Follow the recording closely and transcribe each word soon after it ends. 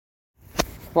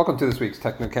Welcome to this week's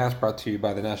TechnoCast, brought to you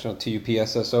by the National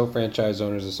TUPSSO Franchise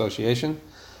Owners Association.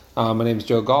 My name is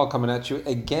Joe Gall, coming at you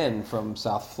again from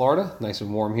South Florida. Nice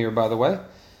and warm here, by the way.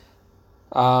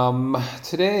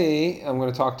 Today, I'm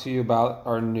going to talk to you about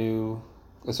our new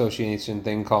association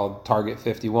thing called Target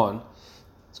 51.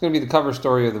 It's going to be the cover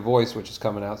story of The Voice, which is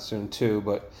coming out soon too,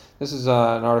 but this is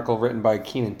an article written by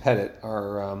Keenan Pettit,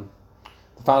 the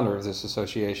founder of this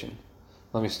association.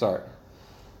 Let me start.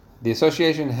 The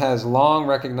association has long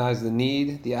recognized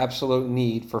the absolute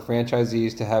need for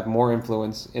franchisees to have more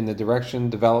influence in the direction,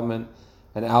 development,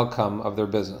 and outcome of their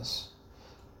business.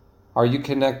 Are you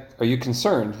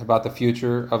concerned about the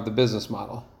future of the business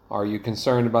model? Are you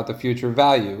concerned about the future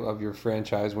value of your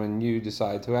franchise when you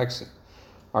decide to exit?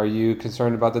 Are you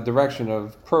concerned about the direction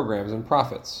of programs and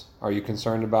profits? Are you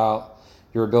concerned about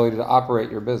your ability to operate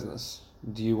your business?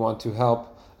 Do you want to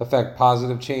help affect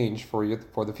positive change for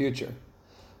the future?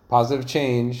 Positive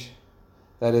change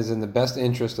that is in the best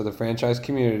interest of the franchise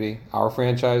community, our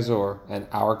franchisor, and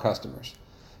our customers.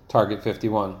 Target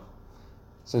 51.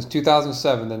 Since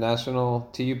 2007, the National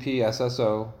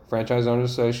TUPSSO Franchise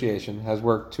Owners Association has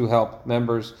worked to help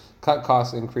members cut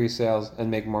costs, increase sales, and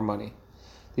make more money.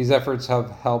 These efforts have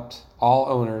helped all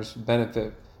owners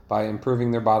benefit by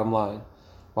improving their bottom line.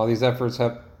 While these efforts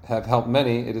have helped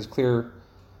many, it is clear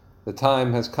the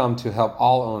time has come to help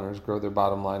all owners grow their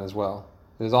bottom line as well.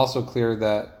 It is also clear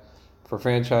that for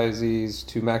franchisees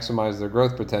to maximize their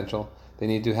growth potential, they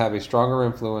need to have a stronger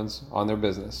influence on their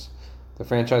business. The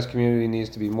franchise community needs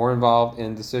to be more involved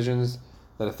in decisions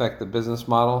that affect the business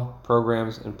model,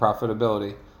 programs, and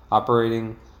profitability,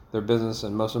 operating their business,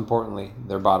 and most importantly,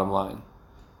 their bottom line.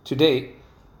 To date,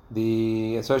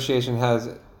 the association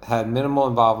has had minimal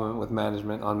involvement with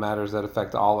management on matters that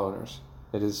affect all owners.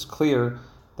 It is clear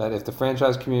that if the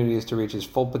franchise community is to reach its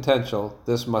full potential,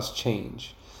 this must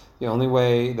change. The only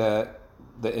way that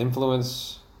the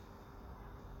influence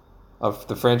of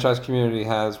the franchise community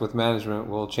has with management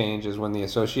will change is when the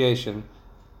association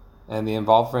and the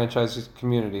involved franchise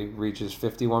community reaches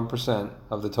 51%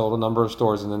 of the total number of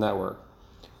stores in the network.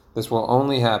 This will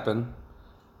only happen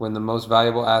when the most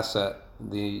valuable asset,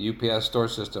 the UPS store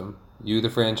system, you the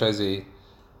franchisee,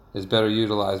 is better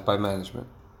utilized by management.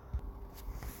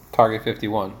 Target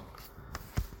 51.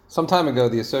 Some time ago,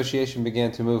 the association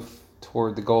began to move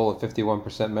toward the goal of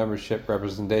 51% membership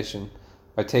representation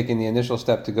by taking the initial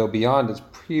step to go beyond its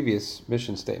previous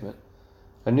mission statement.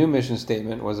 A new mission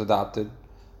statement was adopted,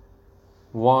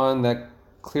 one that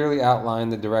clearly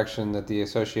outlined the direction that the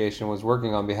association was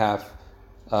working on behalf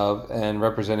of and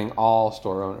representing all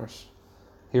store owners.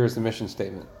 Here is the mission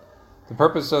statement. The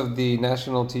purpose of the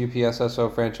National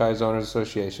TUPSSO Franchise Owners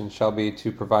Association shall be to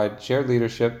provide shared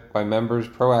leadership by members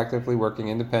proactively working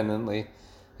independently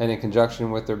and in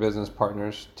conjunction with their business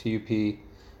partners, TUP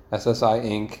SSI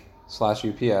Inc.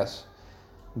 /UPS.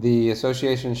 The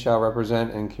association shall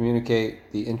represent and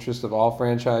communicate the interests of all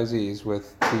franchisees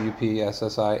with TUP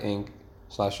SSI Inc.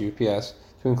 /UPS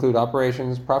to include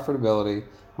operations, profitability,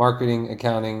 marketing,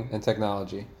 accounting, and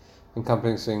technology,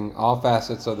 encompassing all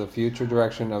facets of the future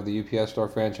direction of the UPS store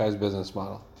franchise business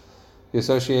model. The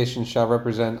association shall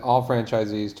represent all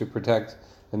franchisees to protect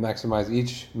and maximize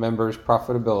each member's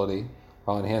profitability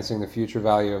while enhancing the future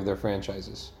value of their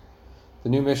franchises. The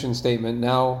new mission statement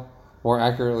now more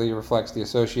accurately reflects the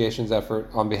association's effort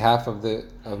on behalf of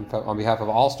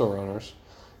all store owners.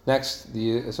 Next,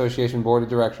 the association board of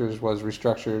directors was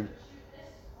restructured,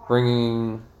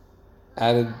 bringing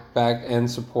added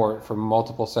back-end support from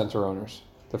multiple center owners.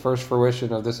 The first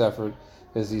fruition of this effort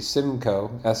is the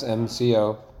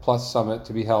SMCO Plus Summit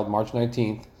to be held March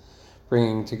 19th,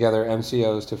 bringing together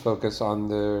MCOs to focus on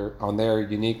their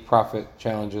unique profit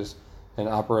challenges and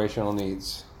operational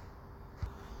needs.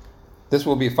 This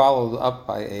will be followed up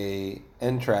by a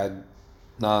NTRAD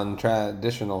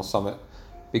non-traditional summit,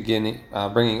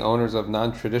 bringing owners of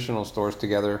non-traditional stores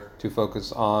together to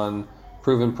focus on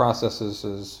proven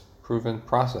processes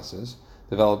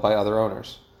developed by other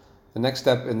owners. The next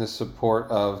step in the support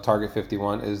of Target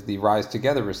 51 is the Rise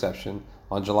Together reception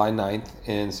on July 9th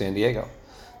in San Diego.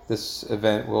 This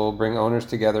event will bring owners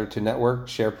together to network,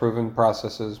 share proven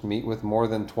processes, meet with more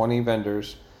than 20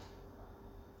 vendors,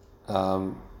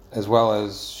 as well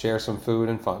as share some food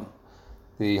and fun.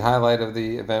 The highlight of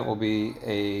the event will be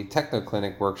a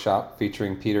TechnoClinic workshop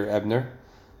featuring Peter Ebner,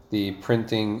 the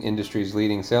printing industry's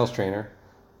leading sales trainer,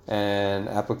 an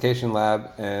application lab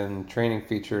and training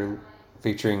featuring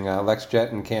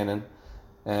LexJet and Canon,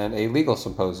 and a legal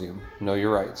symposium, Know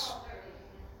Your Rights.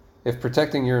 If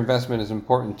protecting your investment is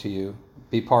important to you,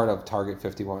 be part of Target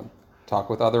 51. Talk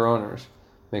with other owners.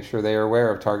 Make sure they are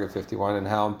aware of Target 51 and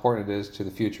how important it is to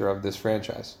the future of this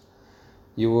franchise.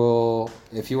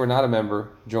 If you are not a member,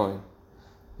 join.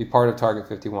 Be part of Target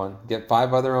 51. Get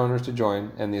 5 other owners to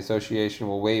join, and the association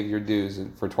will waive your dues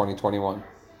for 2021.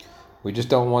 We just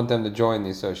don't want them to join the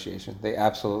association. They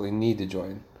absolutely need to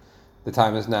join. The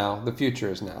time is now. The future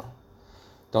is now.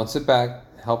 Don't sit back.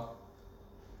 Help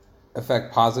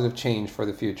affect positive change for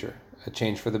the future. A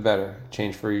change for the better. A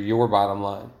change for your bottom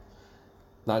line.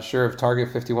 Not sure if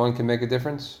Target 51 can make a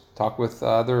difference? Talk with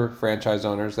other franchise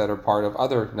owners that are part of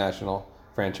other national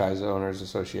franchise owners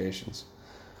associations.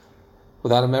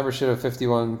 Without a membership of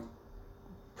 51%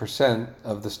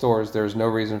 of the stores, there is no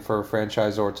reason for a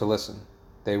franchisor to listen.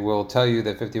 They will tell you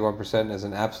that 51% is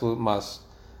an absolute must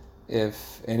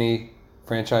if any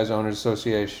franchise owners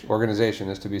association organization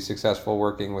is to be successful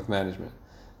working with management.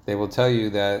 They will tell you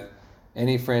that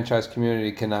any franchise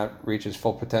community cannot reach its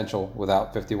full potential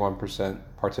without 51%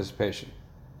 participation.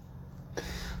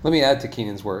 Let me add to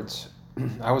Keenan's words.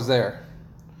 I was there.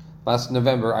 Last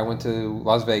November, I went to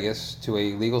Las Vegas to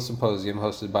a legal symposium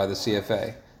hosted by the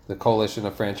CFA, the Coalition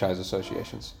of Franchise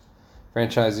Associations.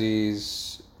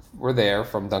 Franchisees were there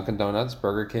from Dunkin' Donuts,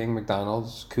 Burger King,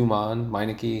 McDonald's, Kumon,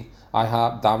 Meineke,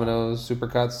 IHOP, Domino's,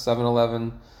 Supercuts,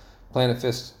 7-Eleven, Planet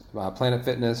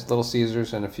Fitness, Little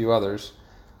Caesars, and a few others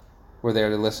were there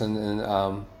to listen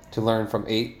and to learn from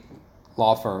 8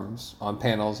 law firms on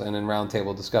panels and in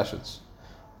roundtable discussions.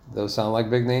 Those sound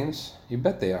like big names? You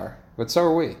bet they are, but so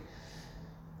are we.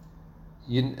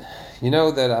 You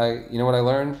know what I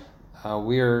learned?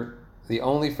 We are the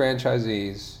only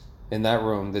franchisees in that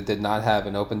room that did not have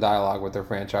an open dialogue with their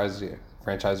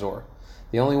franchisor.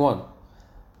 The only one.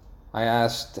 I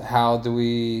asked, how do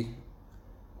we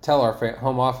tell our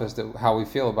home office how we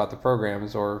feel about the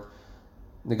programs or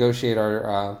negotiate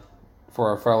for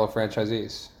our fellow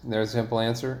franchisees? And their simple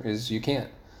answer is you can't.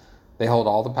 They hold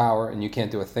all the power and you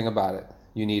can't do a thing about it.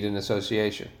 You need an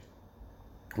association.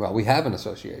 Well, we have an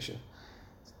association.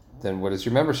 Then what is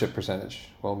your membership percentage?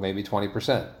 Well, maybe 20%.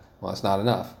 Well, that's not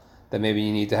enough. Then maybe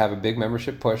you need to have a big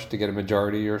membership push to get a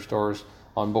majority of your stores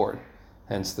on board.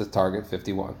 Hence the Target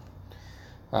 51.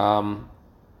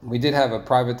 We did have a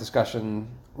private discussion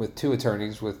with 2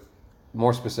 attorneys with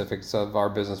more specifics of our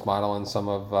business model and some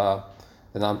of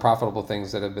the non-profitable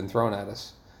things that have been thrown at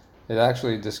us. It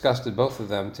actually disgusted both of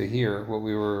them to hear what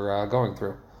we were going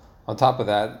through. On top of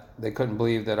that, they couldn't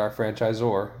believe that our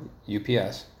franchisor,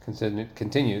 UPS,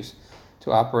 continues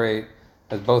to operate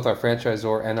as both our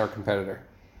franchisor and our competitor.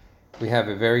 We have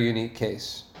a very unique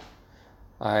case.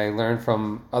 I learned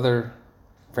from other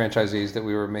franchisees that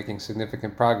we were making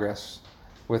significant progress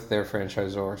with their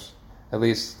franchisors. At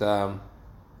least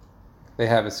they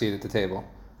have a seat at the table.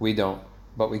 We don't,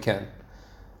 but we can.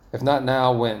 If not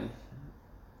now, when?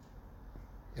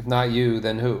 If not you,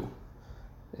 then who?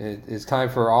 It is time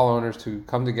for all owners to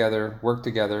come together, work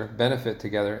together, benefit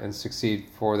together, and succeed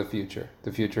for the future.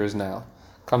 The future is now.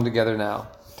 Come together now.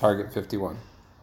 Target 51.